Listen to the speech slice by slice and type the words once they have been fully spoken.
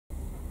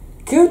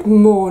Good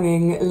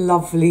morning,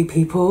 lovely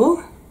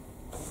people.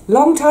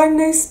 Long time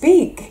no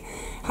speak.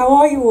 How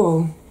are you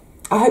all?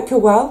 I hope you're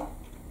well.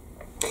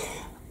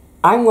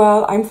 I'm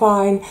well, I'm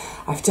fine.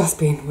 I've just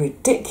been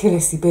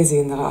ridiculously busy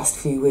in the last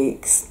few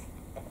weeks.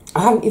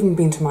 I haven't even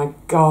been to my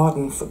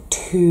garden for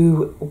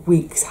 2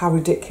 weeks. How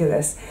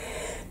ridiculous.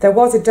 There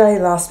was a day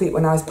last week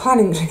when I was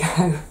planning to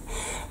go,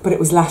 but it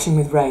was lashing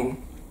with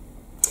rain.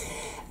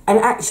 And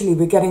actually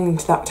we're getting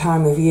into that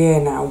time of year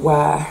now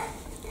where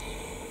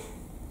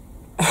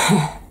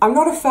I'm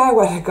not a fair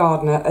weather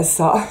gardener as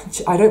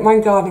such. I don't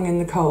mind gardening in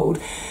the cold,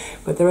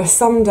 but there are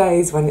some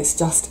days when it's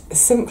just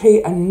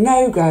simply a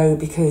no-go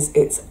because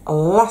it's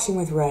lashing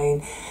with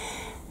rain.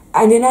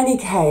 And in any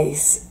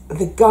case,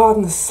 the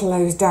garden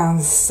slows down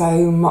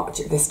so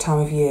much at this time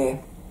of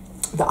year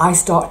that I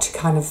start to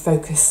kind of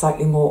focus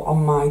slightly more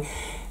on my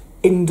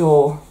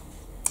indoor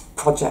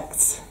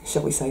projects,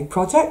 shall we say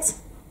projects?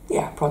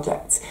 Yeah,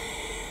 projects.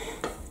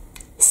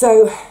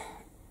 So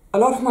a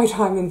lot of my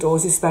time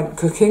indoors is spent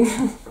cooking,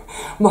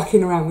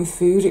 mucking around with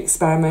food,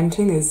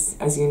 experimenting,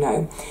 as you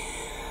know.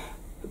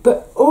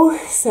 But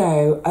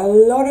also a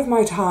lot of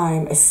my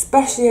time,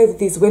 especially over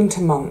these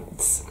winter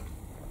months,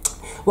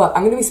 well,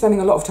 I'm going to be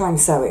spending a lot of time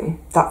sewing.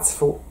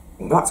 That's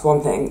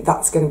one thing.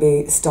 That's going to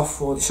be stuff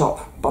for the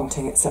shop,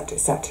 bunting, etc.,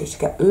 to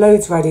get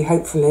loads ready,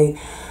 hopefully.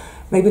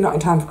 Maybe not in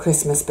time for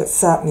Christmas, but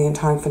certainly in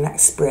time for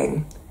next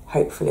spring,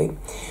 hopefully.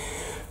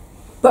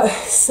 But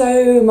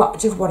so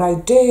much of what I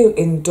do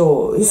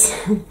indoors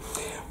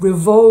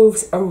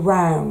revolves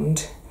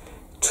around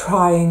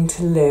trying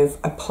to live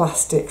a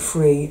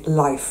plastic-free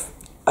life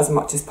as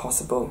much as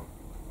possible.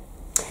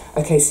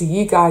 Okay, so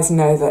you guys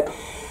know that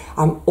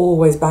I'm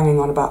always banging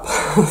on about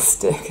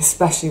plastic,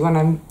 especially when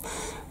I'm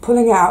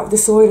pulling it out of the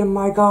soil in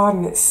my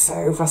garden. It's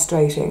so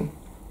frustrating.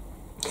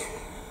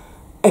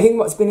 I think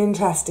what's been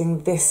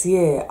interesting this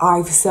year,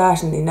 I've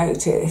certainly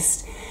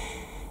noticed,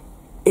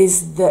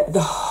 is that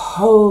the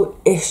whole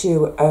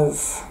issue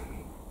of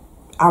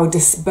our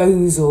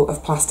disposal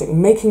of plastic,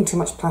 making too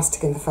much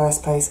plastic in the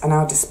first place, and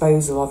our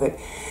disposal of it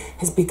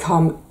has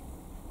become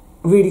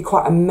really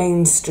quite a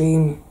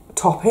mainstream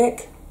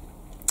topic.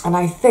 And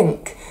I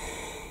think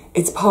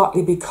it's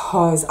partly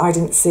because I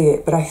didn't see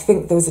it, but I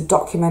think there was a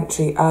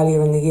documentary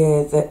earlier in the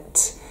year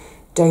that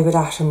David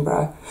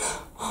Attenborough,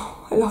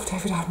 I love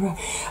David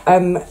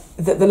Attenborough,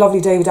 that the lovely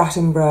David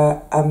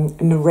Attenborough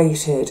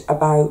narrated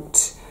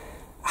about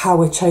how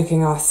we're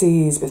choking our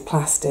seas with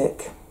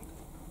plastic.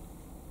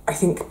 I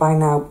think by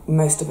now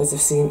most of us have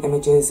seen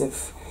images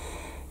of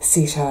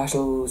sea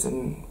turtles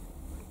and,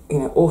 you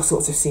know, all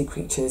sorts of sea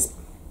creatures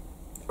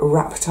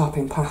wrapped up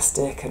in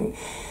plastic, and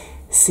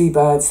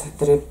seabirds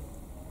that are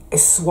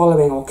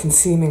swallowing or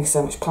consuming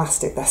so much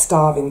plastic they're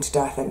starving to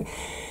death, and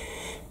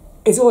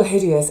it's all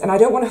hideous. And I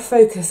don't want to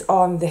focus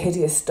on the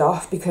hideous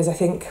stuff because I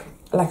think,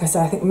 like I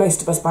said, I think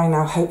most of us by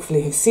now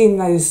hopefully have seen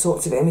those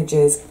sorts of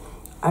images,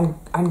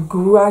 and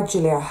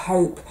gradually I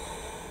hope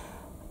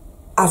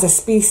as a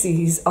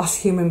species, us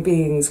human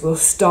beings will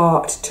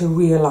start to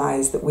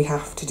realise that we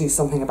have to do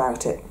something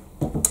about it.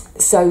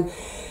 So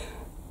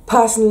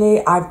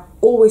personally, I've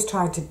always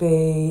tried to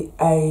be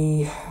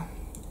a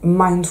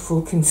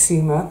mindful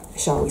consumer,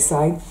 shall we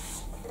say.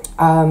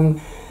 I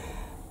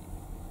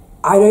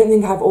don't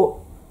think I've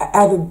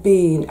ever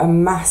been a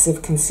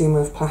massive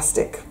consumer of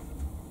plastic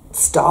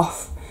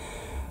stuff,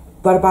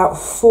 but about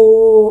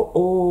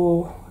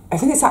I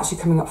think it's actually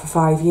coming up for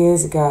 5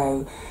 years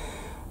ago,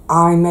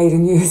 I made a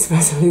New Year's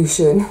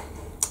resolution.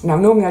 Now,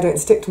 normally I don't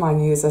stick to my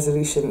New Year's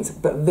resolutions,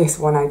 but this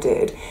one I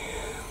did.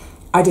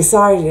 I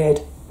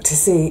decided to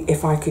see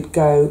if I could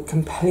go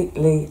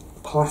completely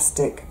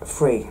plastic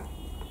free.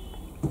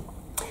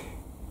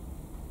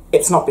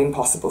 It's not been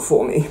possible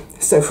for me.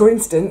 So for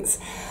instance,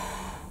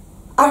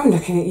 I'm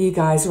looking at you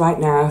guys right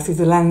now through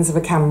the lens of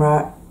a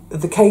camera,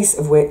 the case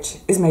of which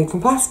is made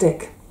from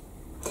plastic.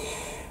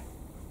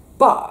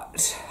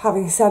 But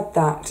having said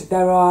that,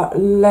 there are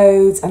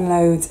loads and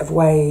loads of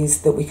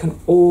ways that we can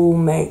all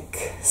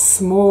make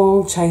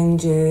small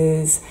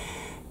changes,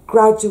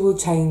 gradual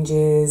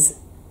changes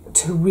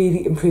to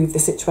really improve the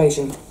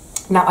situation.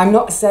 Now, I'm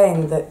not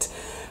saying that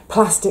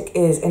plastic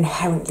is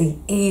inherently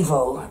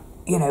evil.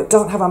 You know, it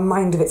doesn't have a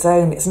mind of its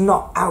own. It's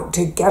not out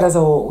to get us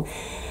all.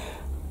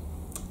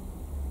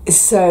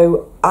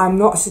 So I'm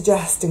not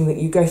suggesting that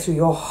you go through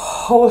your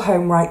whole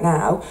home right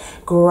now,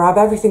 grab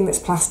everything that's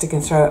plastic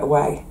and throw it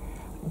away,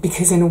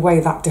 because in a way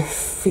that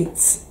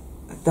defeats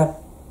the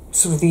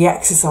sort of the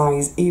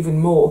exercise even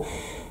more.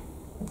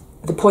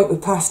 The point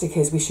with plastic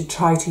is we should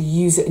try to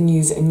use it and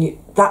use it, and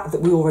that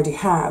we already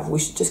have, we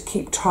should just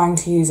keep trying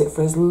to use it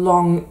for as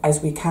long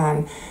as we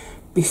can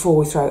before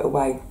we throw it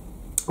away.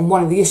 And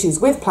one of the issues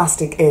with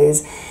plastic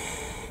is,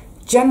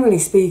 generally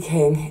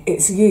speaking,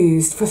 it's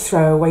used for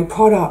throwaway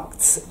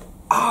products.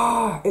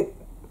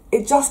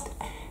 It just,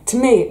 to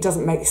me, it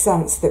doesn't make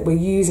sense that we're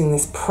using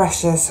this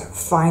precious,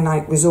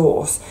 finite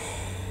resource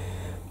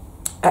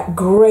at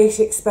great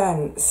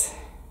expense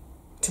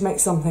to make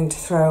something to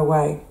throw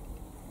away.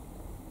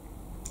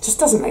 It just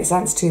doesn't make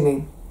sense to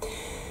me.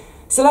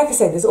 So like I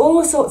said, there's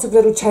all sorts of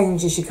little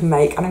changes you can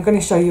make, and I'm going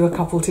to show you a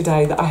couple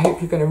today that I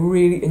hope you're going to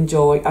really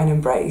enjoy and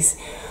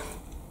embrace.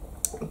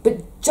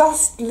 But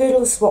just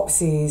little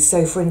swapsies.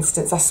 So for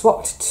instance, I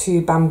swapped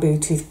to bamboo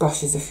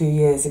toothbrushes a few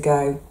years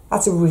ago.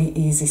 That's a really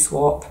easy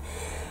swap.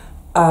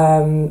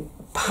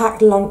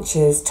 Packed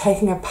lunches,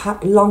 taking a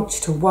packed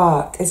lunch to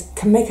work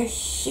can make a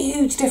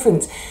huge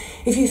difference.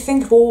 If you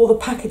think of all the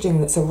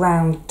packaging that's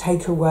around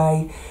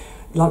takeaway,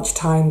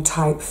 lunchtime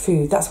type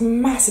food, that's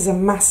masses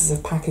and masses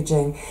of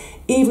packaging.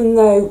 Even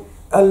though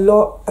a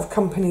lot of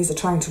companies are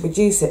trying to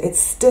reduce it, it's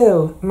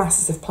still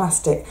masses of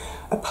plastic.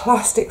 A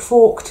plastic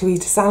fork to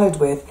eat a salad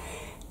with,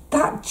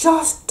 that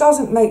just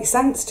doesn't make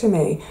sense to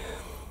me.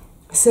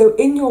 So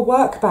in your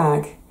work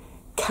bag,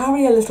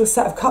 carry a little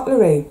set of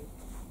cutlery.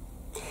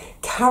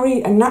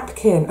 Carry a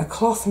napkin, a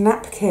cloth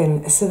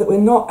napkin, so that we're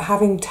not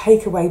having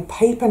takeaway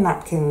paper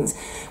napkins,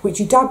 which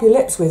you dab your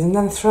lips with and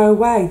then throw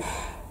away.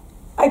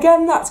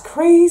 Again, that's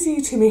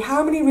crazy to me.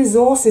 How many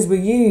resources were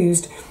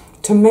used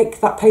to make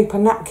that paper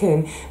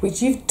napkin,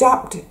 which you've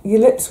dabbed your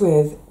lips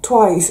with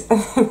twice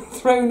and then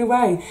thrown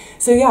away?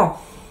 So yeah,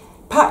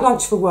 pack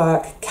lunch for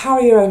work,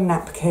 carry your own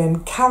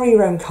napkin, carry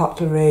your own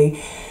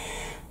cutlery,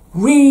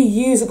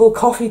 reusable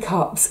coffee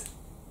cups.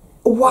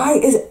 Why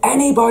is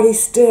anybody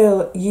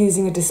still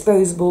using a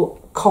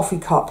disposable coffee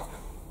cup?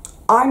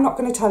 I'm not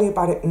going to tell you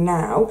about it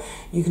now.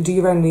 You can do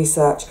your own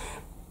research.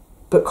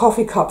 But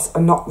coffee cups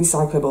are not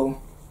recyclable.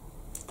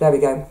 There we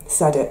go,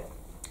 said it.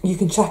 You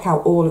can check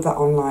out all of that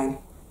online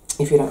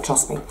if you don't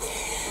trust me.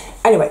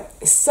 Anyway,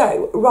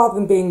 so rather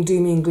than being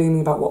doomy and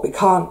gloomy about what we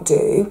can't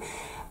do,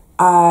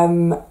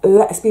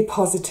 let's be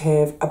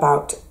positive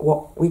about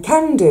what we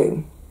can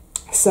do.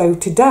 So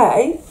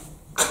today,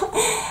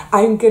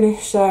 I'm going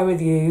to share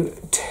with you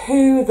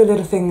 2 of the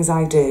little things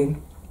I do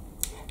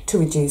to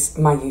reduce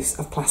my use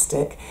of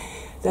plastic.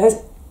 There's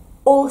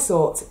all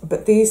sorts,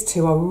 but these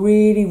 2 are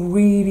really,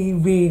 really,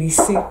 really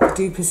super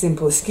duper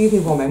simple. Excuse me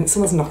one moment,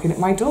 someone's knocking at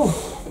my door.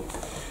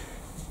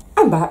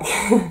 I'm back.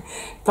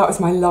 That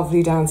was my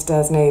lovely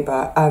downstairs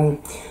neighbour.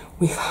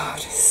 We've had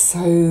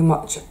so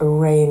much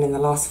rain in the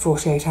last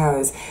 48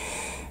 hours.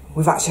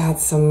 We've actually had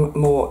some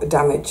more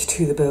damage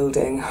to the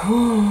building.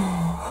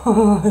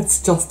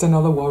 It's just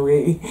another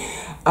worry.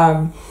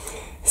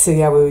 So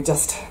yeah, we were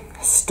just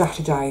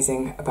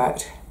strategizing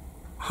about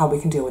how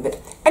we can deal with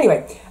it.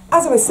 Anyway,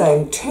 as I was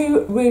saying,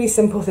 2 really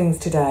simple things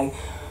today.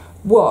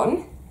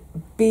 1,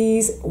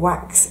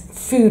 beeswax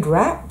food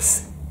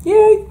wraps.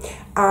 Yay!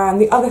 And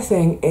the other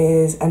thing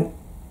is an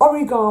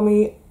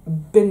origami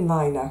bin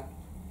liner.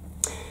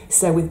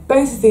 So with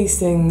both of these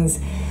things,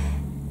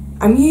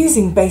 I'm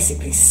using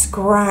basically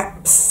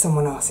scraps,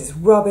 someone else's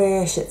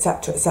rubbish,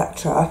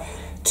 etc.,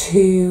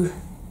 to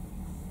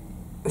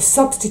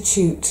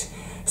substitute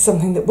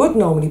something that would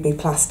normally be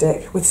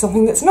plastic with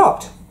something that's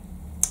not.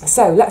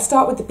 So let's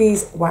start with the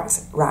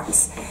beeswax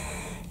wraps.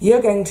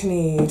 You're going to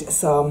need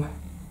some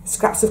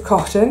scraps of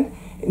cotton.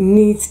 It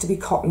needs to be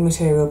cotton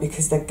material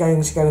because they're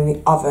going to go in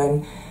the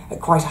oven at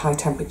quite a high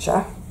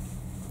temperature.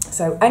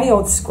 So any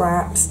old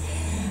scraps.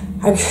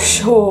 I'm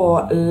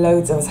sure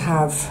loads of us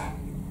have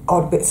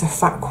odd bits of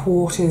fat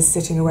quarters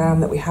sitting around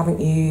that we haven't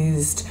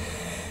used,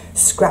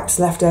 scraps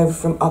left over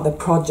from other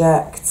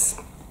projects.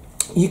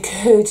 You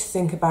could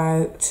think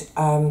about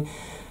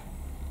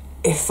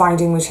if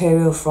finding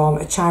material from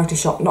a charity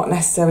shop, not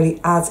necessarily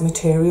as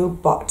material,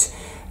 but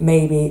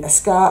maybe a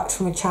skirt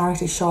from a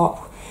charity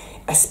shop,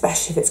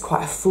 especially if it's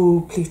quite a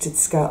full pleated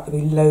skirt,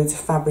 there'll be loads of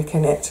fabric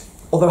in it.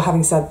 Although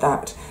having said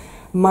that,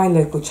 my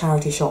local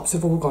charity shops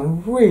have all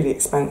gone really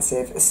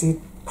expensive, so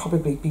you'd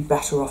probably be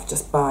better off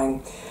just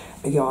buying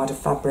a yard of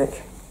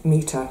fabric,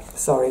 metre,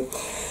 sorry.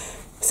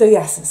 So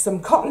yes, some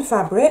cotton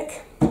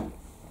fabric,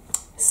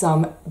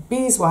 some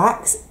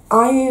beeswax.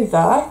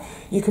 Either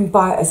you can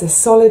buy it as a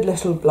solid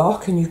little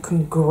block and you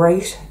can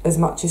grate as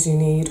much as you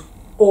need,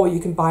 or you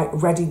can buy it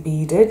ready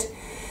beaded.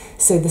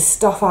 So the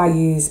stuff I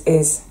use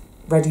is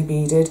ready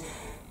beaded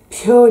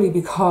purely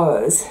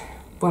because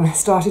when I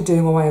started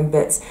doing all my own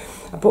bits,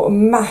 I bought a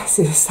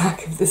massive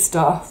sack of the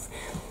stuff.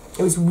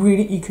 It was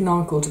really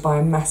economical to buy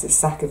a massive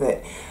sack of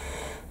it,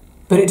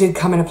 but it did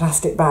come in a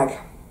plastic bag.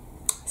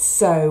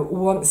 So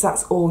once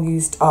that's all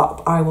used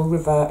up, I will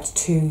revert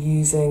to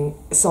using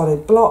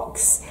solid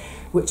blocks,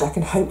 which I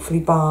can hopefully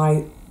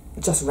buy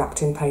just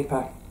wrapped in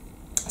paper.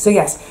 So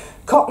yes,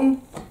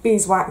 cotton,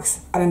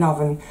 beeswax and an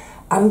oven,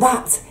 and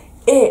that's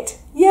it.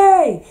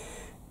 Yay!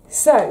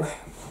 So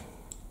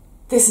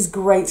this is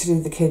great to do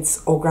with the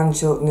kids or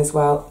grandchildren as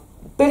well.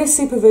 Bit of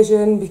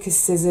supervision because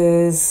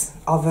scissors,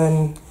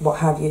 oven, what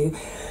have you.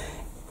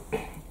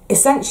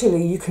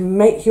 Essentially, you can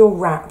make your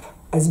wrap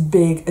as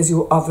big as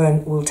your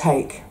oven will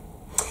take.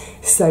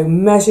 So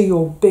measure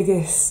your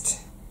biggest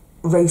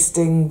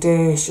roasting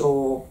dish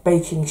or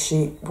baking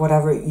sheet,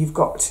 whatever you've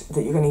got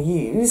that you're going to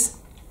use,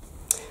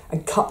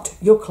 and cut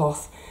your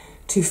cloth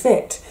to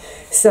fit.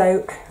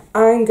 So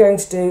I'm going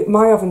to do,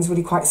 my oven's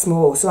really quite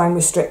small, so I'm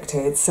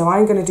restricted. So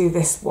I'm going to do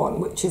this one,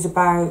 which is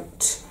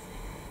about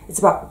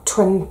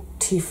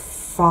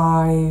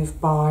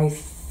 25 by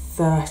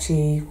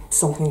 30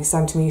 something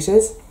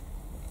centimetres.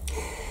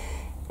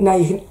 Now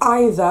you can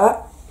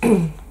either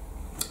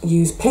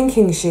use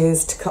pinking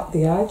shears to cut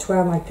the edge. Where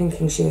are my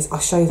pinking shears? I'll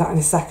show you that in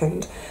a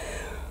second.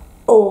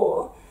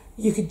 Or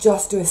you could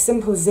just do a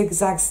simple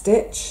zigzag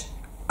stitch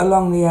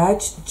along the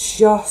edge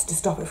just to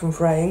stop it from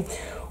fraying.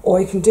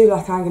 Or you can do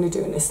like I'm going to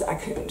do in a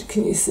second.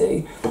 Can you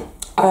see?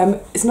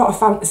 It's not a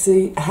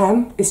fancy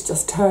hem, it's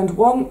just turned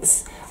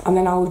once, and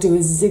then I'll do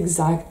a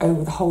zigzag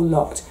over the whole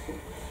lot.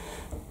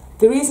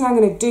 The reason I'm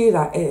going to do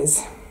that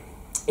is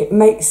it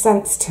makes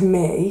sense to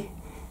me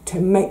to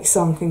make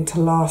something to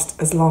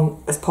last as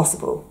long as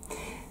possible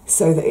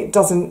so that it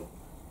doesn't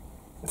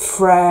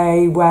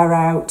fray, wear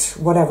out,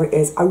 whatever it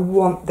is. I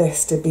want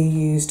this to be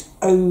used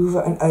over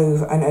and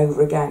over and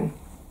over again.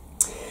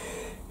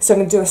 So I'm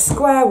going to do a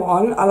square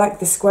one. I like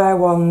the square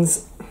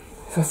ones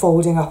for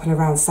folding up and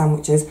around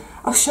sandwiches.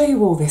 I'll show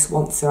you all this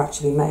once they're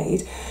actually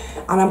made.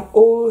 And I'm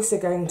also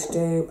going to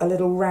do a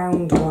little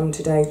round one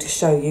today to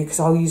show you, because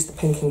I'll use the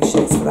pinking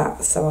shears for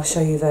that, so I'll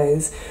show you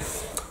those.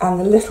 And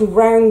the little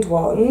round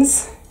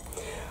ones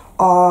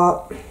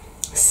are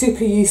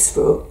super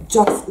useful,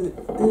 just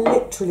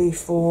literally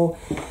for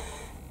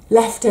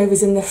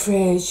leftovers in the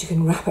fridge. You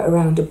can wrap it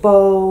around a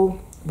bowl,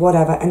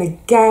 whatever. And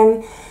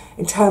again,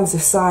 in terms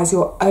of size,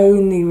 you're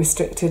only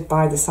restricted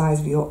by the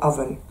size of your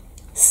oven.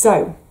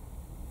 So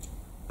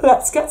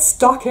let's get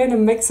stuck in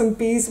and make some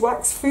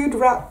beeswax food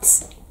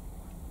wraps.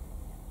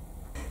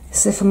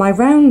 So for my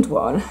round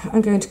one,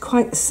 I'm going to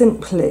quite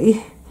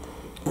simply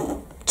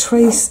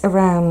trace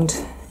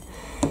around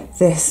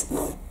this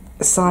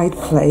side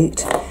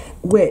plate,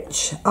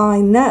 which I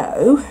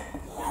know,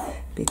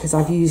 because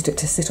I've used it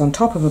to sit on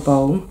top of a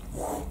bowl,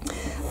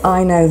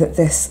 I know that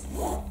this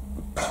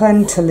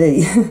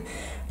plentifully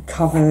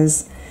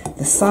covers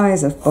the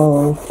size of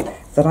bowl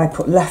that I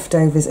put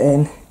leftovers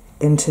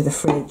into the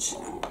fridge.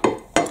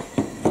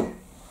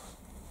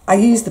 I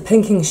use the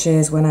pinking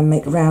shears when I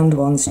make round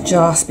ones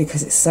just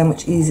because it's so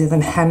much easier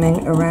than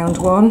hemming a round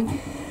one.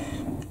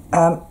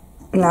 Now,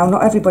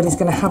 not everybody's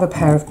going to have a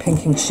pair of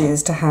pinking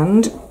shears to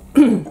hand.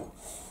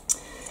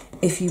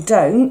 If you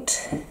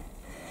don't,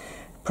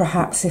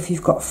 perhaps if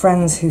you've got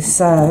friends who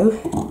sew,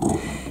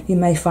 you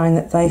may find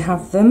that they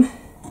have them.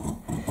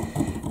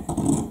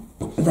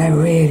 They're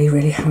really,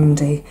 really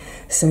handy.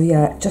 So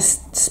yeah,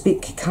 just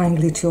speak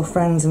kindly to your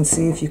friends and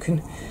see if you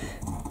can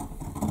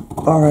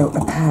borrow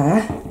a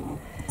pair.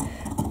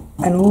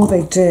 And all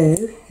they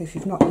do, if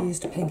you've not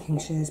used pinking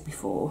shears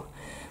before,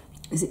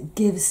 is it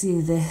gives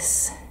you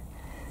this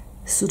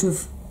sort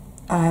of,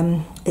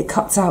 it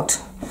cuts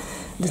out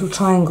little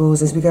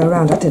triangles as we go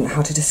around. I didn't know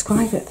how to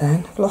describe it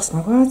then. I've lost my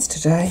words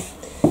today.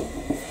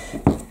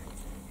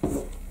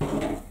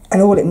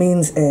 And all it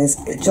means is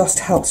it just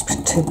helps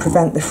to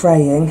prevent the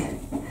fraying,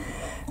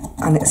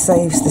 and it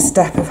saves the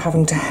step of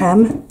having to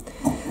hem.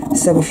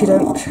 So if you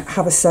don't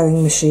have a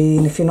sewing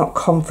machine, if you're not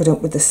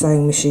confident with the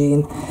sewing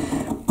machine,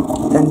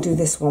 then do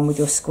this one with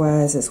your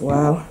squares as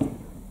well.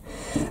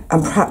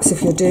 And perhaps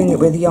if you're doing it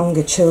with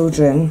younger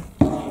children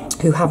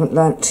who haven't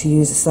learnt to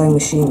use a sewing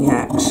machine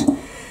yet,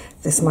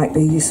 this might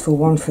be a useful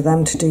one for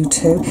them to do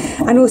too.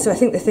 And also I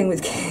think the thing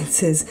with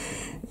kids is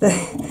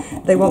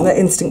they want their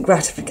instant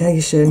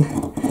gratification,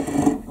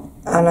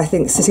 and I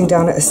think sitting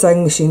down at a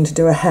sewing machine to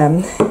do a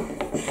hem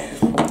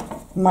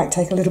might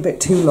take a little bit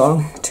too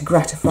long to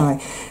gratify.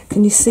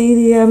 Can you see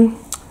the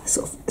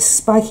sort of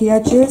spiky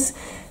edges?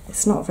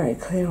 It's not very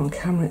clear on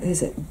camera,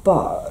 is it?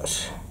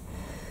 But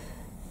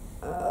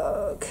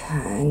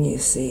can you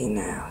see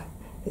now?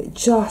 It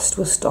just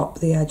will stop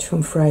the edge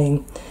from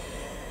fraying.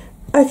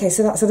 Okay,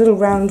 so that's a little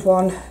round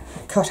one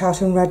cut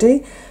out and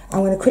ready. I'm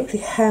going to quickly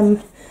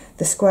hem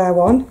the square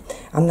one,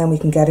 and then we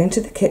can get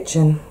into the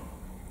kitchen.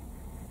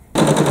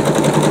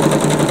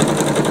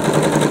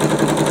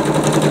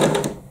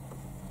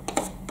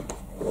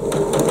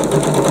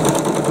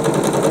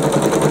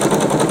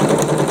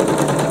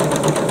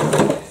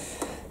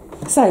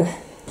 So,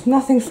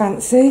 nothing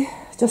fancy,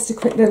 just a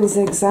quick little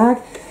zigzag.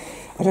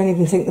 I don't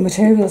even think the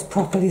material is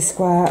properly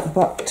square,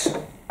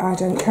 but I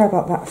don't care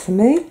about that for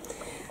me.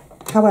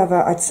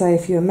 However, I'd say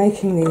if you're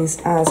making these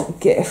as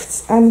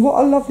gifts, and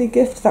what a lovely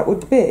gift that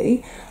would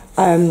be,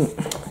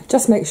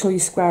 just make sure you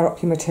square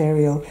up your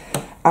material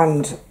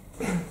and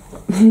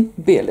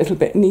be a little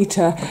bit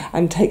neater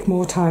and take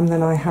more time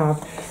than I have.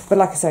 But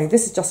like I say,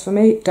 this is just for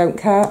me, don't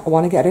care, I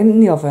want to get it in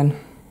the oven.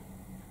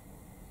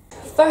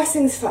 First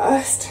things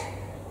first,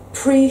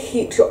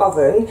 preheat your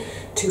oven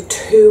to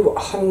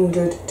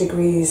 200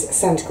 degrees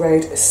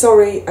centigrade.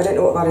 Sorry, I don't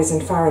know what that is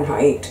in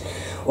Fahrenheit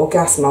or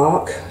gas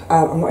mark.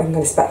 I'm not even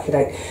going to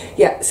speculate.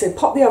 Yeah, so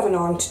pop the oven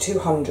on to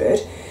 200.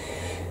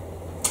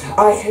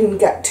 I can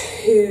get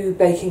 2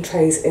 baking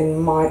trays in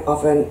my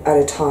oven at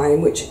a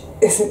time, which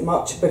isn't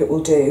much, but it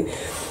will do.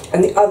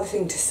 And the other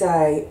thing to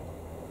say,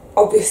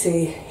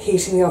 obviously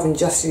heating the oven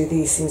just to do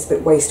these seems a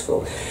bit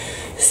wasteful.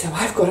 So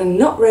I've got a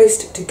nut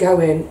roast to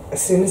go in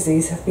as soon as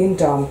these have been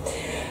done.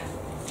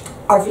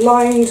 I've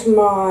lined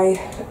my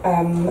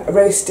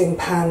roasting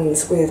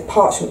pans with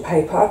parchment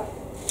paper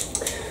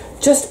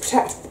just to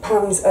protect the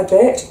pans a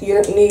bit. You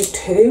don't need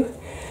to.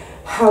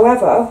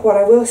 However, what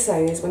I will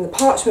say is when the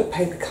parchment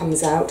paper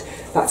comes out,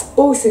 that's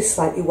also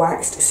slightly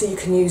waxed, so you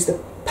can use the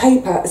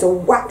paper as a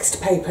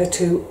waxed paper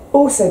to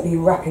also be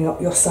wrapping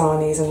up your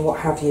sarnies and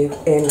what have you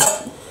in.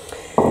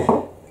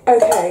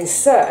 Okay,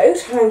 so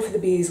time for the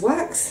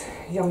beeswax.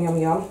 Yum, yum,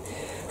 yum.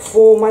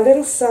 For my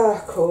little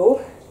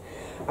circle,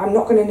 I'm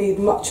not going to need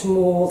much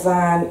more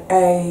than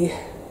a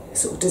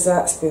sort of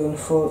dessert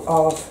spoonful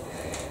of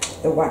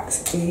the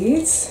wax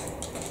beads.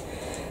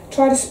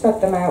 Try to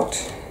spread them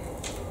out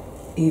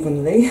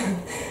evenly,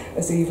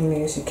 as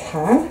evenly as you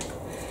can.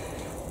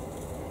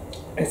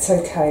 It's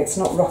okay, it's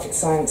not rocket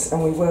science,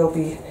 and we will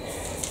be,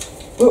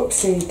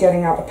 whoopsie,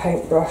 getting out a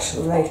paintbrush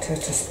later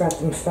to spread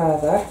them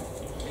further.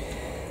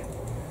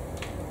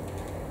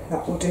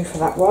 That will do for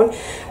that one.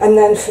 And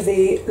then for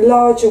the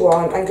larger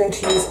one, I'm going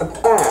to use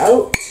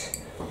about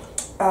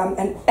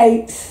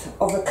 1/8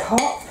 of a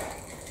cup.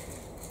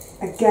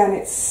 Again,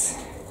 it's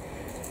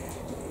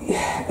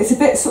a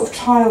bit sort of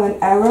trial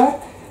and error.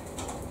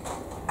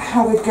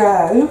 Have a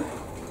go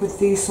with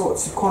these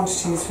sorts of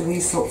quantities for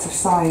these sorts of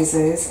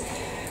sizes.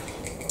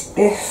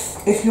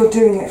 If you're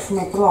doing it from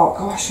a block,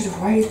 oh, I should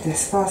have weighed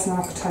this first, and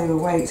I could tell you the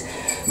weight.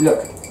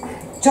 Look,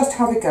 just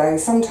have a go.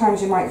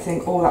 Sometimes you might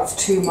think, oh, that's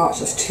too much,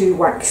 that's too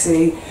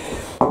waxy.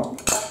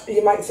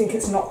 You might think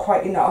it's not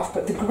quite enough,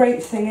 but the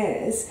great thing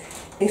is,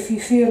 if you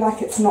feel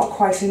like it's not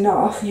quite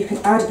enough, you can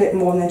add a bit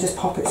more and then just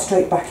pop it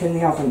straight back in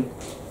the oven.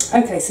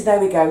 Okay, so there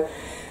we go.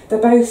 They're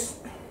both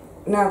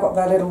now got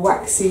their little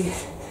waxy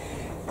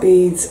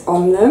beads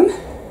on them.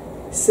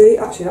 See,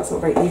 actually that's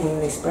not very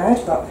evenly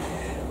spread, but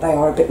they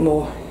are a bit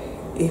more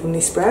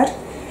evenly spread.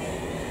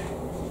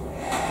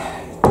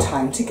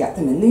 Time to get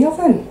them in the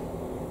oven.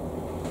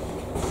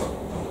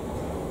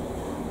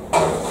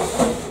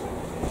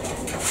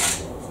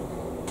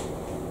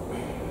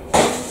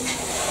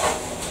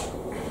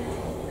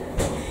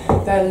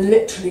 They're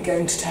literally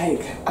going to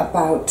take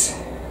about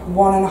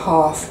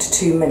 1.5 to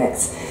 2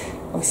 minutes.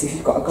 Obviously, if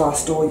you've got a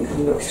glass door, you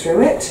can look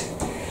through it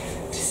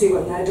to see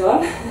when they're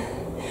done.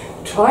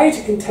 Try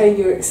to contain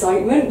your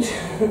excitement.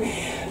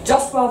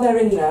 Just while they're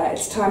in there,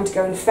 it's time to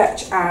go and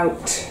fetch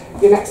out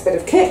your next bit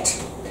of kit.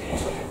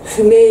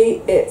 For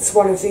me, it's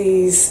one of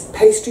these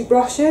pastry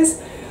brushes.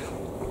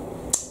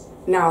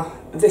 Now,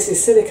 this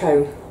is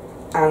silicone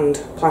and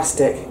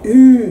plastic.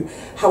 Ooh.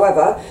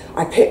 However,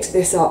 I picked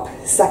this up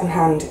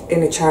secondhand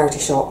in a charity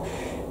shop,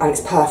 and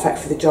it's perfect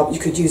for the job. You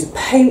could use a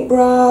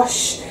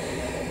paintbrush,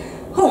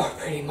 oh,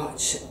 pretty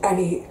much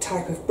any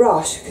type of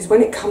brush, because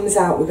when it comes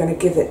out, we're going to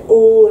give it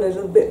all a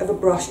little bit of a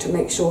brush to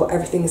make sure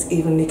everything's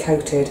evenly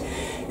coated.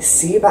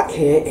 See you back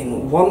here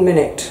in 1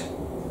 minute.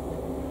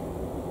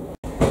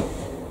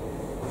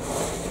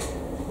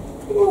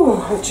 Oh,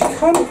 how'd you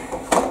come?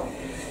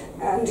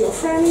 And your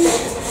friend.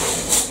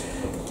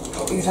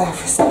 Got you there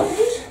for a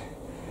second.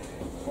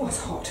 Oh, it's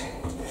hot.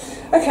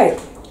 Okay,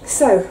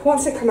 so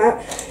once it come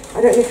out,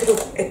 I don't know if it'll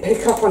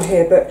pick up on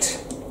here, but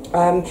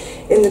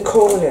in the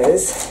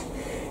corners,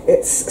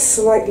 it's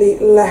slightly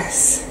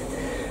less.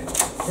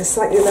 There's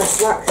slightly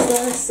less wax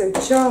there, so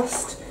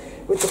just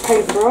with the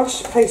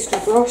paintbrush, pastry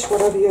brush,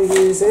 whatever you're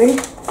using,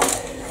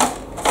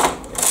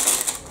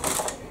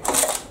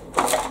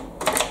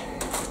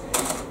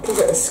 give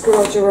it a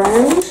scrunch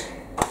around.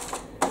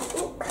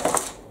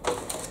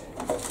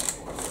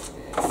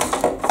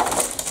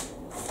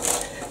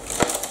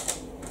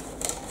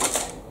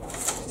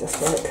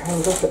 Just when it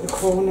comes up at the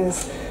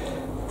corners.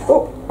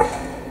 Oh.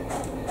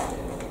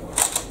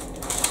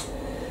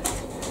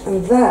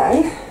 And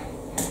then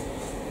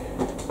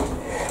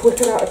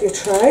whip it out of your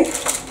tray.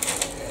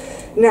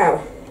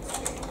 Now,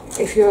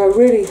 if you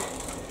really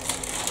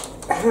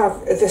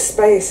have the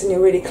space and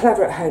you're really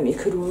clever at home, you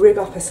could rig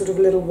up a sort of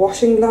little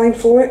washing line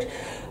for it.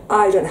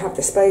 I don't have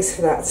the space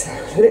for that, so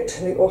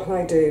literally all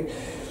I do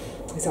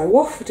is I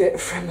waft it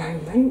for a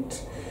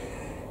moment.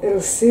 It'll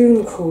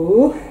soon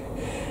cool,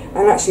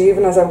 and actually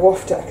even as I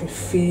waft it, I can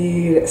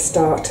feel it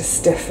start to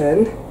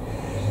stiffen.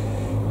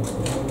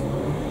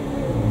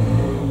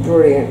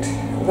 Brilliant.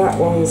 That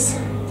one's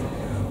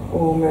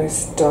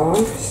almost done.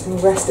 Just going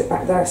to rest it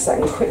back there a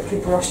second, quickly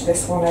brush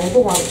this one over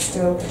while it's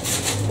still,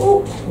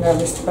 oh,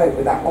 nervous to boat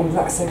with that one,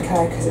 that's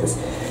okay because it was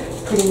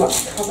pretty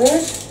much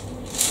covered.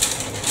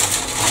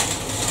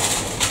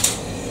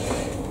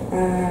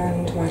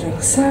 And my little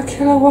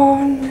circular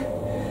one.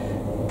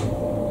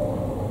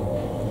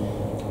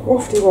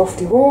 Wafty,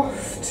 wafty,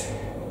 waft.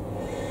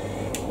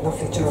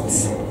 Lovely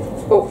jobs.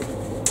 Oh,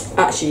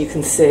 actually you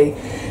can see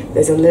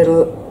there's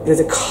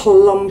a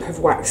clump of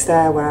wax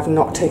there where I've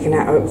not taken it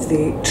out of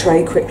the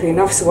tray quickly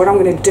enough. So what I'm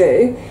going to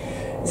do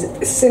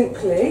is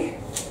simply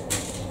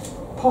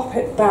pop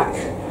it back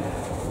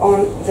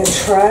on the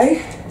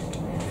tray,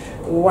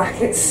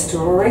 whack it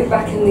straight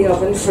back in the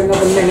oven for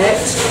another minute.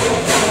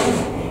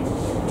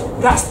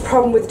 That's the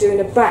problem with doing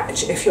a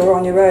batch if you're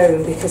on your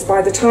own, because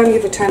by the time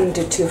you've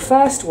attended to your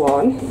first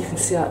one, you can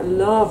see that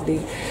lovely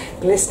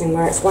glistening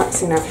where it's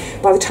waxing now.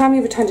 By the time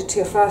you've attended to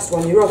your first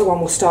one, your other one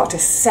will start to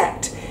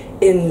set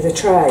in the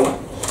tray.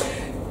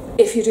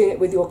 If you're doing it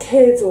with your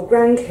kids or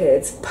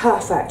grandkids,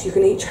 perfect. You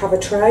can each have a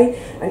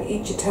tray and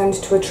each attend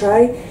to a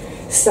tray.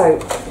 So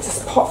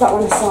just pop that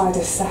one aside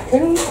a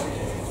second.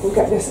 We'll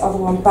get this other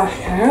one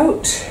back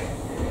out.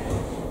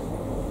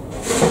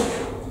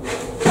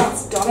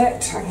 That's done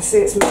it. I can see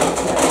it's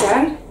melted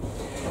again.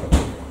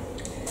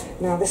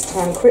 Now this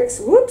time quick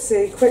sticks.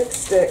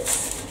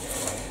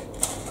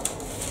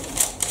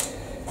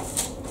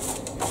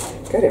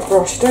 Get it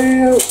brushed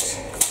out.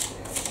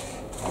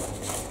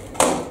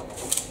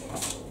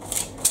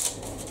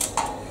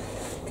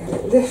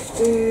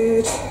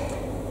 Lifted.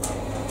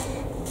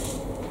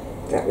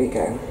 There we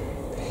go.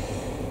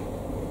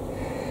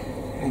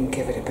 And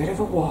give it a bit of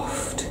a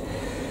waft.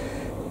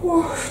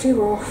 Wafty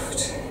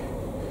waft.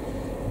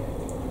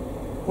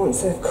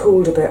 Once they've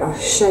cooled a bit, I'll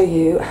show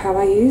you how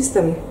I use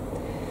them.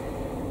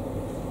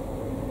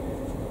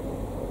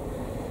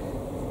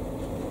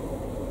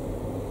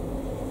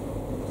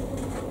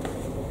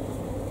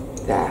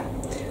 There.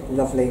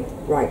 Lovely.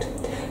 Right.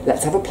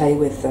 Let's have a play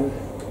with them.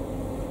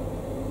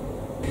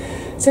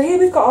 So here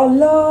we've got our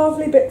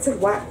lovely bits of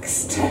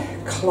waxed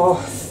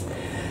cloth.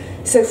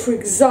 So for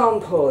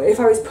example, if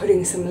I was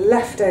putting some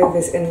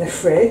leftovers in the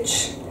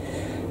fridge,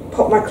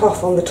 pop my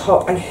cloth on the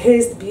top, and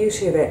here's the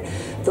beauty of it.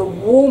 The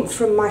warmth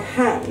from my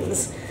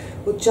hands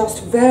will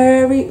just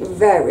very,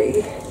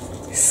 very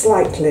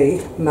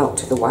slightly melt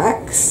the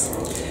wax.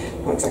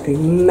 Not exactly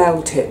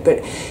melt it,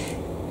 but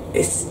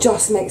it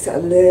just makes it a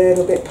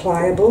little bit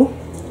pliable.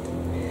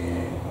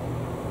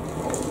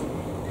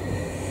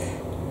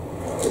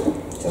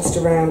 Just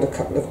around a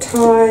couple of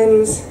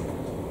times,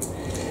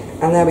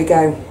 and there we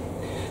go.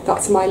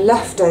 That's my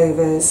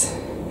leftovers,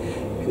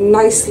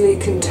 nicely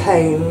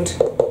contained.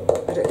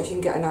 I don't know if you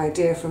can get an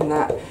idea from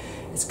that.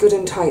 It's good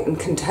and tight and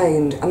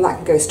contained, and that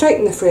can go straight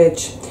in the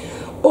fridge,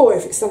 or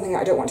if it's something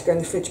I don't want to go in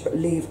the fridge but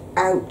leave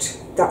out,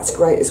 that's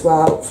great as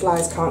well.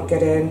 Flies can't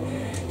get in,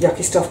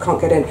 yucky stuff can't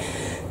get in.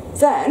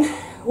 Then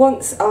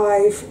once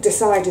I've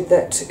decided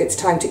that it's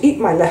time to eat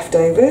my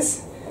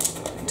leftovers,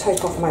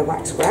 take off my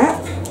wax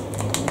wrap.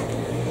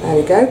 There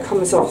we go,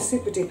 comes off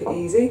super duper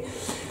easy.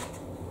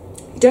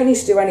 You don't need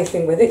to do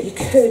anything with it. You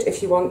could,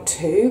 if you want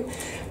to,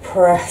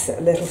 press it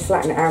a little,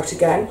 flatten it out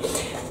again.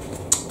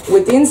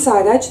 With the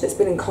inside edge that's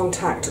been in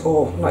contact,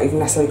 or not even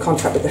necessarily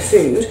contact with the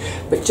food,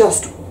 but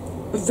just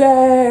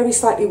very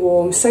slightly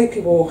warm,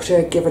 soapy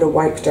water, give it a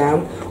wipe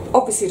down.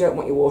 Obviously you don't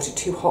want your water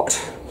too hot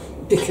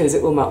because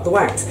it will melt the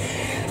wax.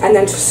 And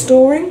then for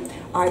storing,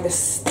 either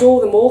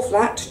store them all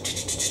flat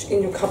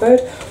in your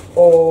cupboard,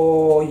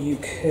 or you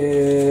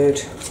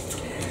could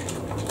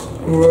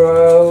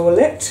roll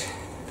it,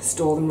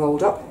 store them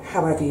rolled up,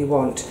 however you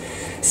want.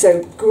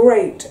 So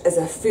great as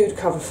a food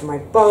cover for my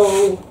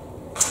bowl.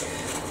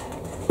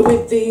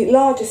 With the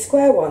larger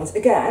square ones,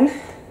 again,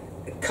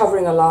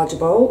 covering a larger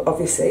bowl,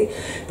 obviously,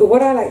 but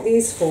what I like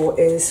these for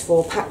is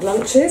for packed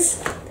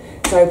lunches.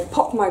 So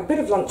pop my bit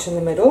of lunch in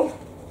the middle,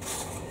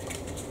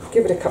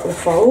 give it a couple of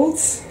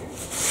folds,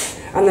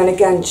 and then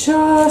again,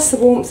 just the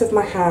warmth of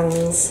my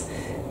hands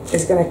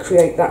is going to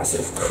create that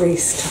sort of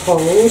crease to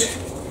hold.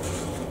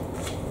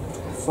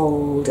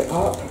 Fold it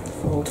up,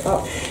 fold it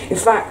up. In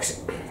fact,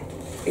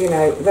 you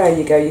know, there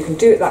you go. You can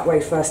do it that way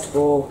first of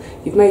all.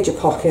 You've made your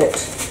pocket,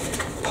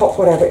 pop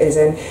whatever it is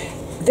in.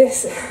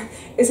 This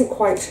isn't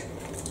quite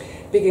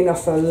big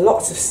enough for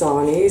lots of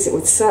sarnies. It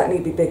would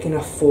certainly be big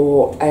enough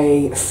for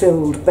a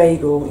filled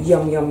bagel.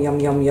 Yum, yum, yum,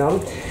 yum,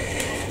 yum.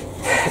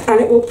 And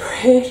it will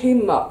pretty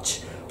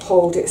much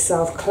hold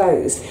itself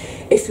closed.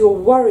 If you're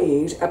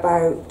worried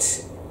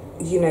about,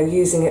 you know,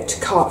 using it to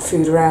cart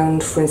food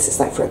around, for instance,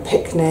 like for a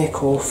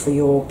picnic or for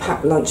your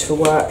packed lunch for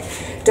work,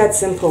 dead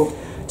simple.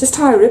 Just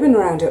tie a ribbon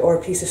around it or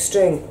a piece of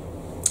string.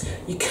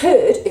 You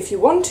could, if you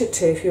wanted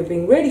to, if you're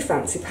being really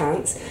fancy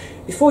pants,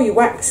 before you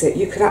wax it,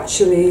 you could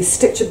actually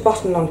stitch a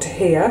button onto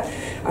here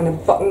and a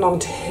button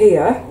onto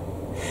here,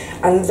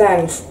 and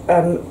then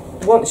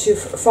once you've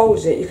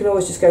folded it, you can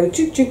always just go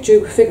juke, juke,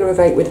 juke, figure of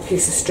 8 with a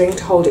piece of string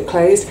to hold it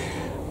closed.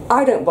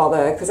 I don't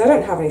bother because I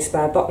don't have any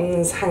spare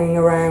buttons hanging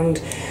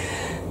around,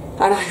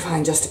 and I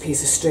find just a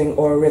piece of string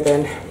or a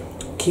ribbon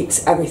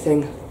keeps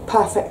everything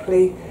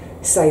perfectly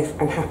safe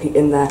and happy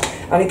in there.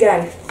 And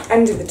again,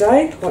 end of the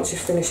day, once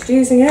you've finished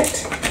using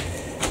it,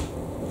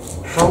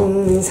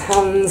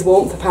 hands,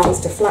 warmth of hands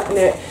to flatten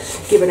it,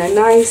 give it a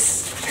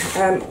nice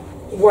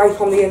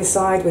wipe on the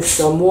inside with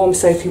some warm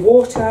soapy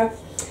water,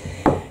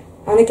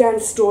 and again,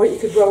 store it. You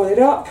could roll it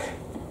up.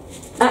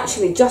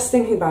 Actually, just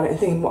thinking about it and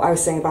thinking what I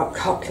was saying about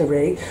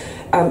cutlery,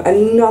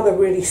 another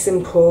really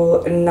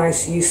simple and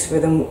nice use for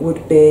them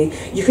would be,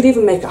 you could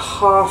even make a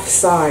half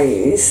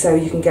size so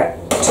you can get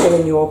 2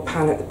 in your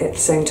pan at the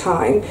same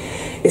time,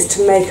 is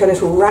to make a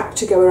little wrap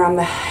to go around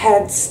the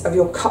heads of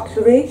your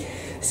cutlery.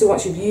 So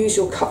once you've used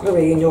your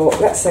cutlery in your,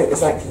 let's say it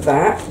was like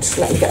that,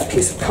 let me get a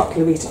piece of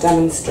cutlery to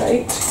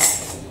demonstrate.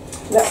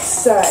 Let's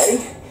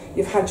say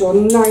you've had your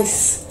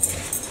nice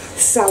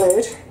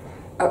salad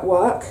at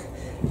work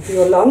for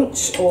your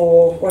lunch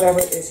or whatever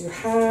it is you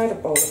had, a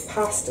bowl of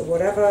pasta,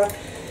 whatever.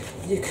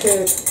 You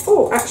could,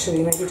 oh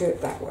actually maybe do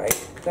it that way,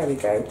 there we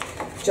go,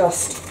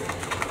 just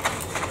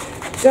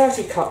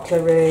dirty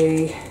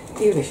cutlery,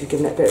 even if you've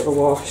given it a bit of a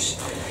wash.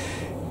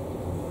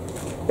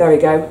 There we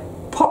go.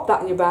 Pop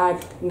that in your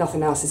bag,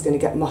 nothing else is going to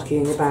get mucky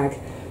in your bag.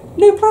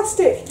 No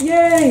plastic,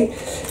 yay!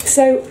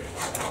 So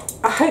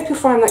I hope you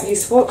find that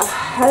useful. I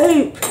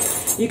hope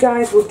you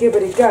guys will give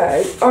it a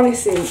go.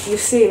 Honestly, you've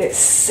seen it's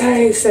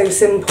so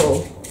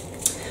simple.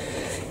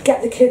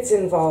 Get the kids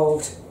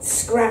involved.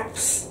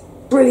 Scraps,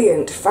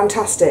 brilliant,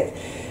 fantastic.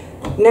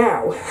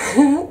 Now,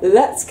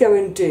 let's go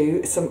and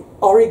do some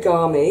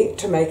origami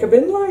to make a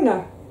bin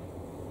liner.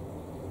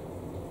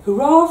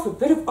 Hurrah for a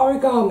bit of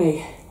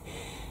origami.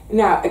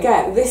 Now,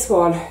 again, this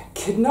one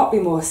could not be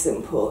more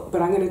simple,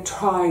 but I'm going to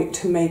try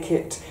to make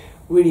it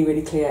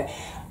really clear.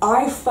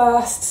 I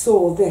first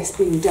saw this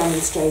being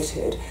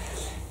demonstrated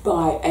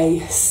by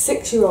a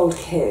 6-year-old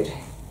kid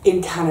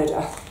in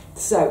Canada.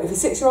 So if a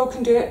 6-year-old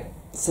can do it,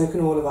 so can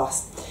all of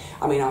us.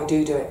 I mean, I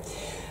do it.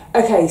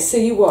 Okay, so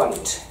you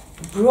want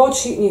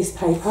broadsheet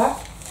newspaper,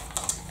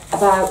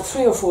 about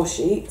 3 or 4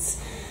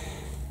 sheets.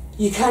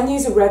 You can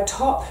use a red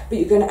top, but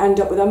you're going to end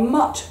up with a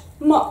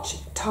much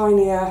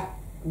tinier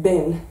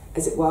bin,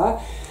 as it were.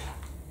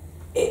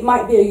 It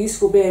might be a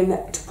useful bin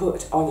to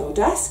put on your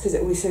desk because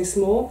it will be so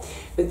small,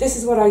 but this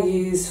is what I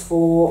use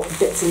for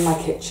bits in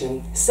my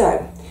kitchen.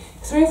 So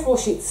 3 or 4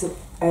 sheets of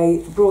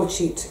a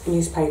broadsheet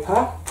newspaper.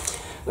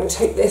 I'm going to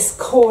take this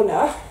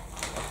corner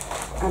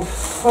and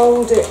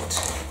fold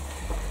it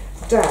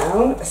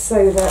down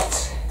so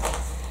that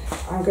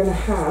I'm going to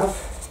have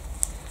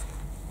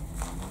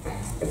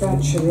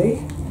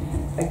eventually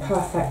a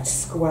perfect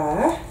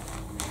square.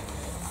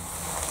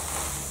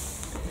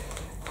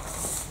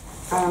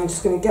 And I'm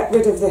just going to get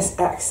rid of this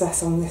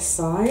excess on this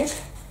side.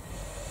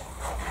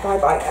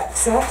 Bye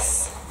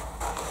excess.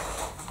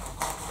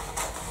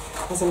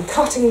 As I'm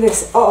cutting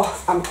this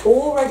off, I'm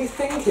already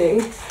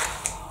thinking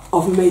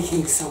of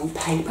making some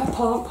paper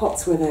plant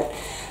pots with it.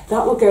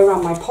 That will go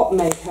around my pot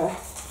maker,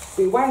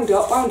 be wound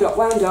up,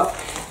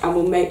 and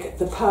will make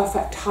the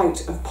perfect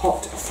height of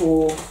pot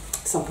for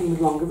something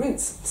with longer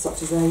roots,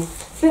 such as a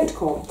flint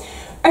corn.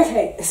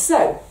 Okay,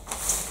 so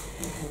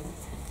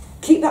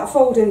keep that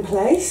fold in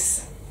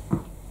place.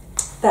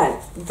 Then,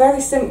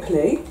 very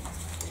simply,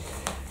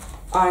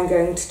 I'm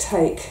going to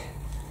take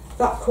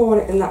that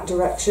corner in that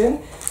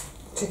direction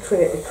to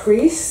create a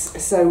crease,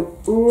 so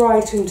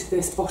right into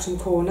this bottom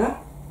corner.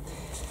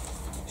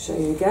 Show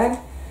you again.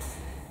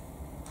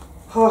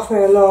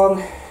 Halfway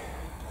along,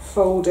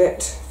 fold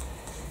it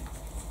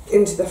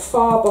into the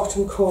far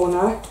bottom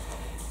corner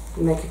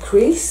and make a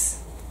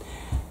crease.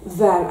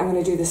 Then I'm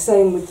going to do the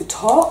same with the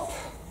top.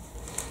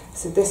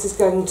 So this is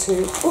going to,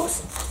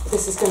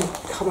 this is going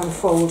to come and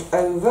fold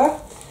over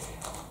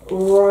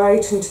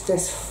right into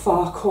this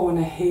far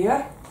corner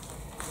here.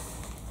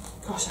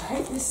 Gosh, I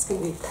hope this is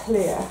going to be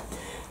clear.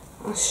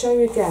 I'll show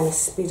you again a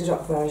speeded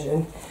up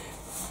version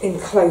in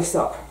close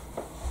up.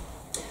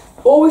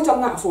 All we've done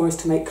that for is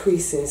to make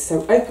creases.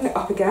 So open it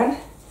up again.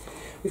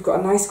 We've got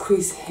a nice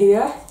crease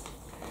here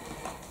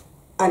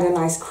and a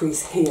nice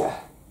crease here.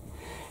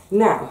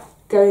 Now,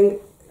 going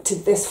to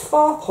this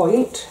far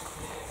point,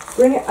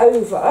 bring it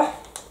over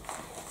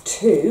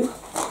to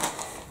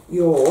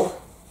your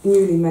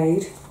newly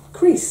made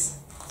crease.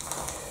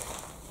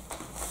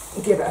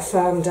 Give it a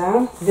firm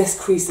down. This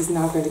crease is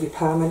now going to be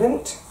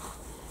permanent.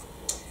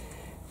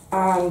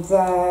 And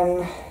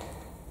then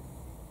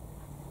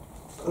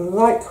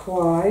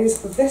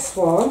likewise, this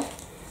one,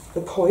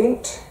 the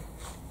point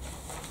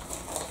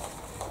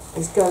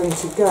is going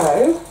to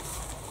go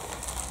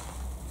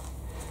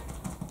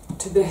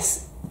to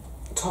this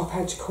top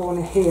edge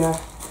corner here.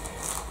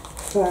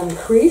 Firm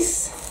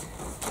crease.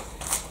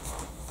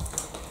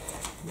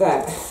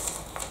 Then,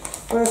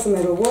 where's the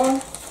middle?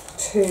 1,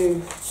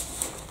 2,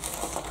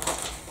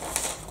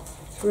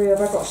 3.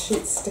 Have I got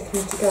sheets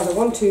sticking together?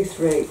 1, 2,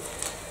 3.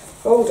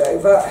 Fold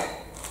over.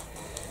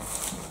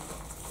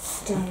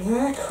 Down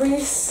there,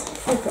 crease,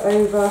 flip it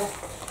over,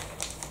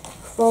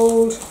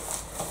 fold,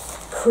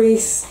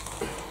 crease,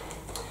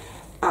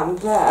 and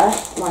there,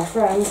 my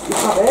friends, you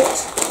have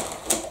it,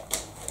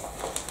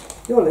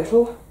 your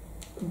little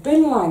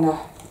bin liner.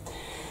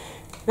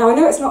 Now I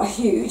know it's not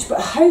huge,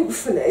 but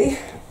hopefully,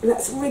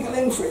 let's wriggle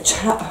in for a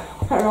chat.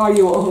 Where are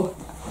you all?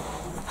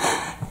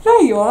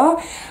 There you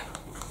are.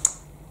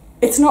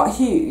 It's not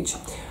huge,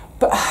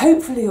 but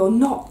hopefully you're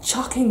not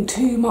chucking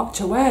too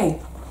much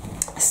away.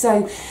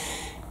 So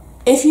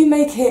if you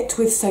make it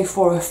with, say,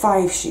 4 or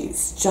 5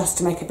 sheets, just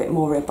to make it a bit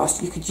more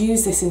robust, you could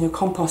use this in your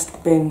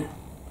compost bin,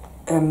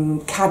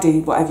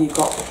 caddy, whatever you've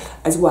got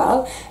as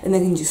well, and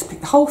then you can just pick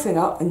the whole thing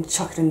up and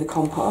chuck it in the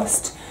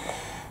compost.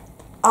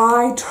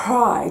 I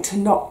try to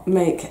not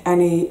make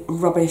any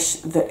rubbish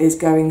that is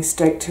going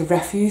straight to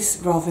refuse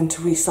rather than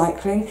to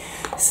recycling.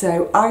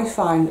 So I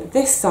find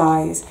this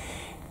size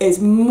is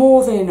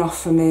more than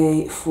enough for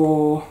me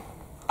for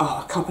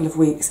a couple of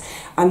weeks.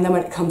 And then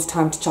when it comes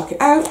time to chuck it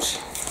out,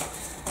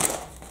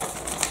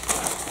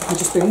 I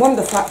just bring one of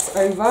the flats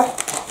over,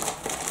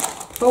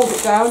 fold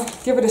it down,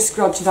 give it a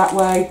scrunch that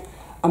way,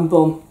 and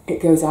boom,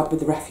 it goes out with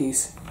the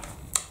refuse.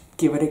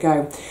 give it a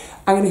go.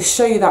 I'm going to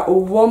show you that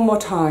one more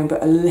time,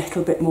 but a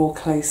little bit more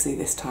closely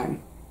this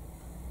time.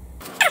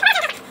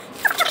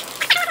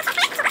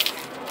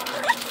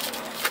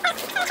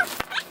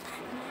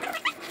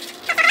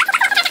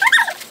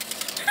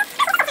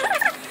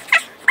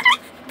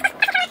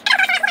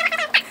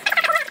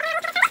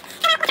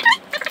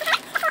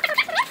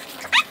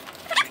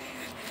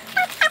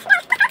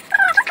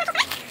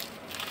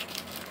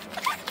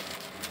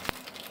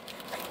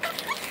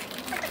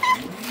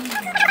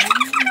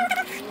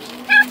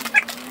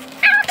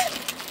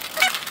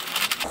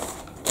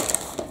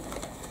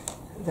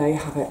 There you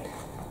have it,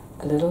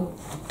 a little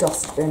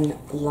dustbin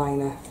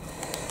liner.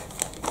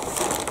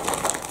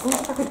 I wonder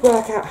if I could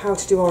work out how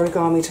to do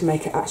origami to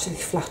make it actually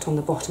flat on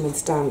the bottom and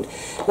stand.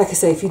 Like I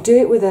say, if you do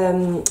it with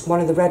one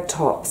of the red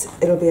tops,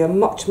 it'll be a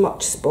much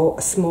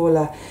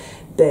smaller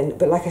bin.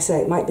 But like I say,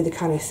 it might be the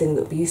kind of thing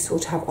that would be useful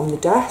to have on the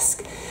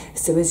desk.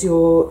 So as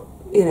you're,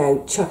 you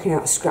know, chucking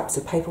out scraps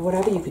of paper,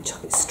 whatever, you could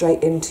chuck it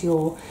straight into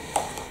your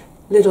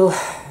little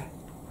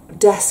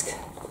desk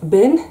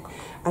bin,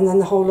 and then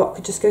the whole lot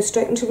could just go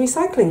straight into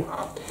recycling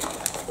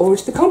or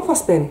into the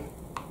compost bin.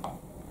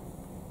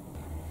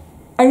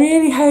 I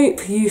really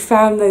hope you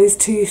found those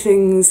two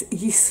things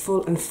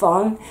useful and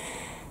fun.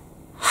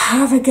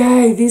 Have a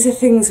go. These are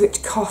things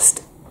which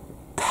cost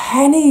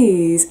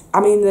pennies.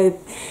 I mean, the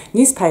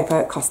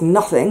newspaper costs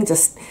nothing.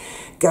 Just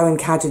go and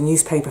cadge a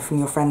newspaper from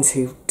your friends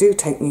who do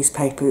take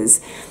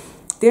newspapers.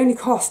 The only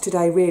cost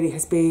today really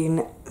has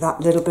been that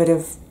little bit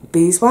of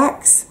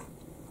beeswax.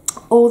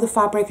 All the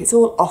fabric, it's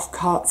all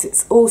offcuts,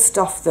 it's all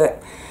stuff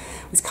that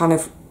was kind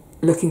of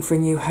looking for a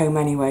new home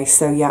anyway,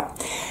 so yeah.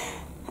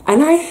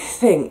 And I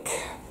think,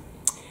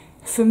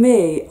 for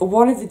me,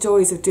 one of the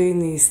joys of doing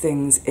these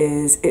things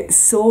is it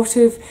sort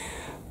of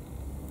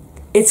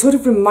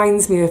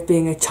reminds me of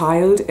being a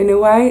child in a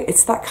way.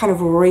 It's that kind of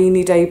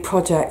rainy day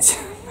project.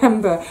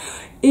 Remember,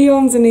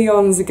 eons and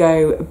eons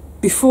ago,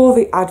 before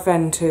the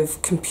advent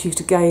of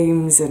computer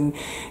games and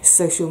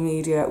social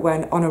media,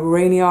 when on a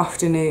rainy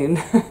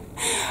afternoon,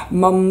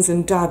 mums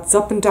and dads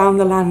up and down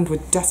the land were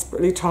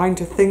desperately trying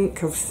to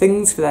think of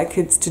things for their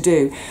kids to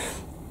do.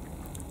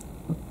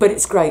 But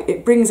it's great,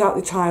 it brings out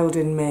the child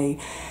in me.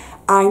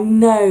 I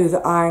know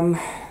that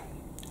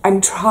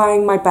I'm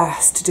trying my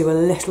best to do a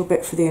little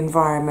bit for the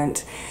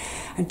environment,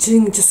 and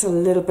doing just a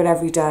little bit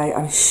every day.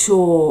 I'm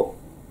sure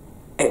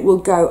it will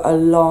go a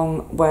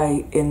long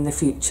way in the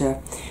future.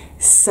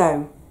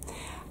 So,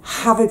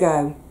 have a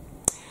go.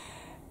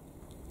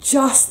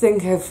 Just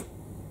think of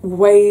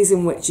ways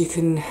in which you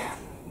can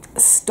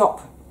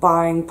stop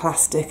buying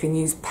plastic and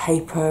use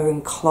paper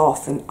and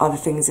cloth and other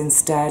things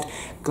instead,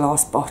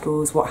 glass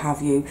bottles, what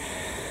have you.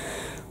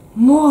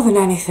 More than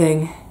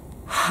anything,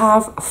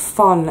 have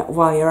fun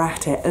while you're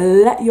at it.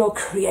 Let your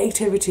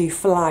creativity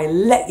fly,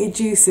 let your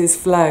juices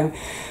flow.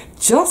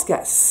 Just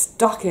get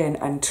stuck in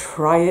and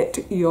try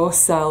it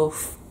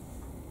yourself.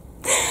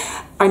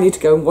 I need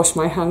to go and wash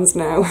my hands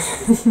now.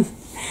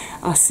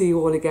 I'll see you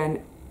all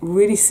again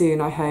really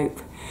soon, I hope.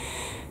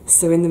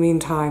 So in the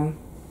meantime,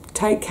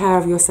 take care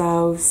of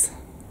yourselves.